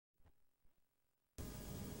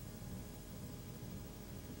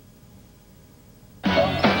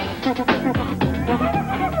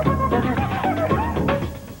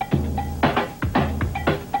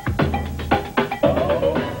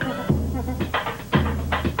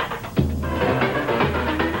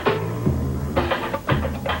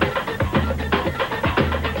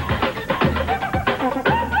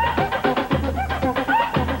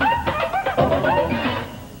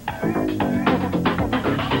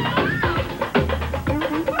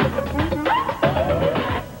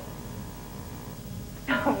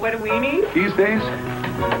What do we need? These days,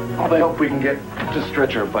 all the help we can get to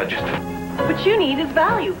stretch our budget. What you need is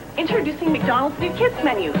value. Introducing McDonald's new kids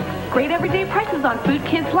menu. Great everyday prices on food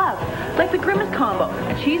kids love. Like the Grimace Combo,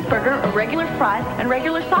 a cheeseburger, a regular fries, and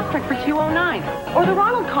regular soft drink for $2.09. Or the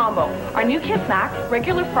Ronald Combo, our new Kids Mac,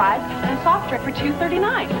 regular fries, and soft drink for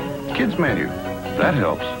 $2.39. Kids menu. That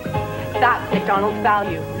helps. That's McDonald's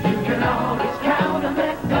value. You can always count on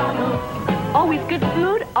McDonald's. Always good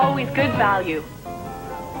food, always good value.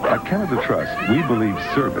 At Canada Trust, we believe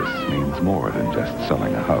service means more than just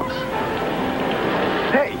selling a house.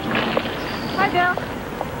 Hey! Hi,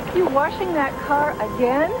 Bill. You washing that car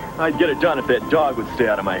again? I'd get it done if that dog would stay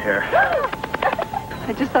out of my hair.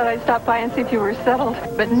 I just thought I'd stop by and see if you were settled,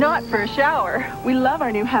 but not for a shower. We love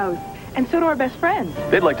our new house, and so do our best friends.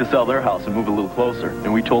 They'd like to sell their house and move a little closer,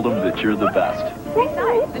 and we told them that you're the best. Hey,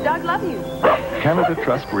 nice. The dog loves you. Canada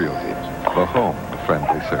Trust Realty, the home of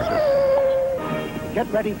friendly service. Get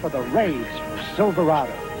ready for the raves of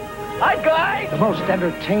Silverado. Hi, guys! The most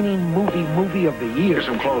entertaining movie of the year. Get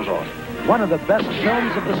some clothes on. One of the best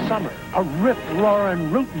films of the summer. A rip-roaring,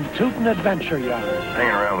 rootin'-tootin' adventure yarn. Hanging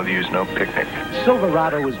around with you is no picnic.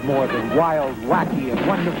 Silverado is more than wild, wacky, and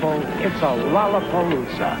wonderful. It's a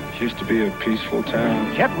lollapalooza. It used to be a peaceful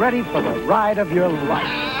town. Get ready for the ride of your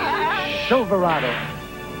life. Silverado.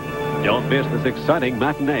 Don't miss this exciting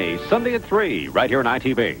matinee, Sunday at 3, right here on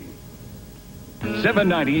ITV.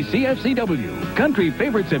 790 CFCW. Country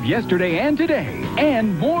favorites of yesterday and today.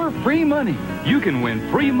 And more free money. You can win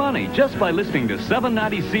free money just by listening to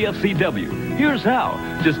 790 CFCW. Here's how.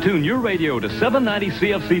 Just tune your radio to 790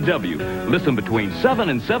 CFCW. Listen between 7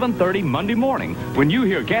 and 7:30 Monday morning when you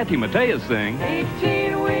hear Kathy Mateus sing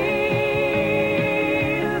 18 wheels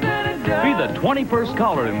and a Be the 21st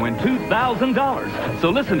caller and win $2,000. So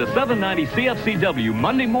listen to 790 CFCW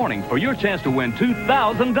Monday morning for your chance to win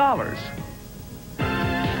 $2,000.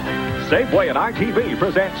 Safeway and ITV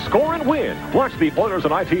present Score and Win. Watch the Oilers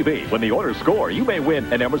on ITV. When the Oilers score, you may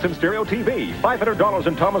win an Emerson Stereo TV, $500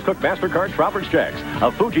 in Thomas Cook MasterCard Travelers checks,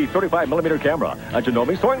 a Fuji 35mm camera, a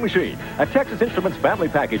Janome sewing machine, a Texas Instruments family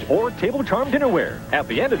package, or Table Charm dinnerware. At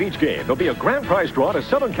the end of each game, there'll be a grand prize draw to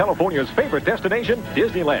Southern California's favorite destination,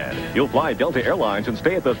 Disneyland. You'll fly Delta Airlines and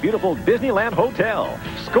stay at the beautiful Disneyland Hotel.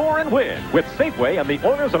 Score and Win with Safeway and the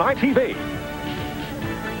Oilers on ITV.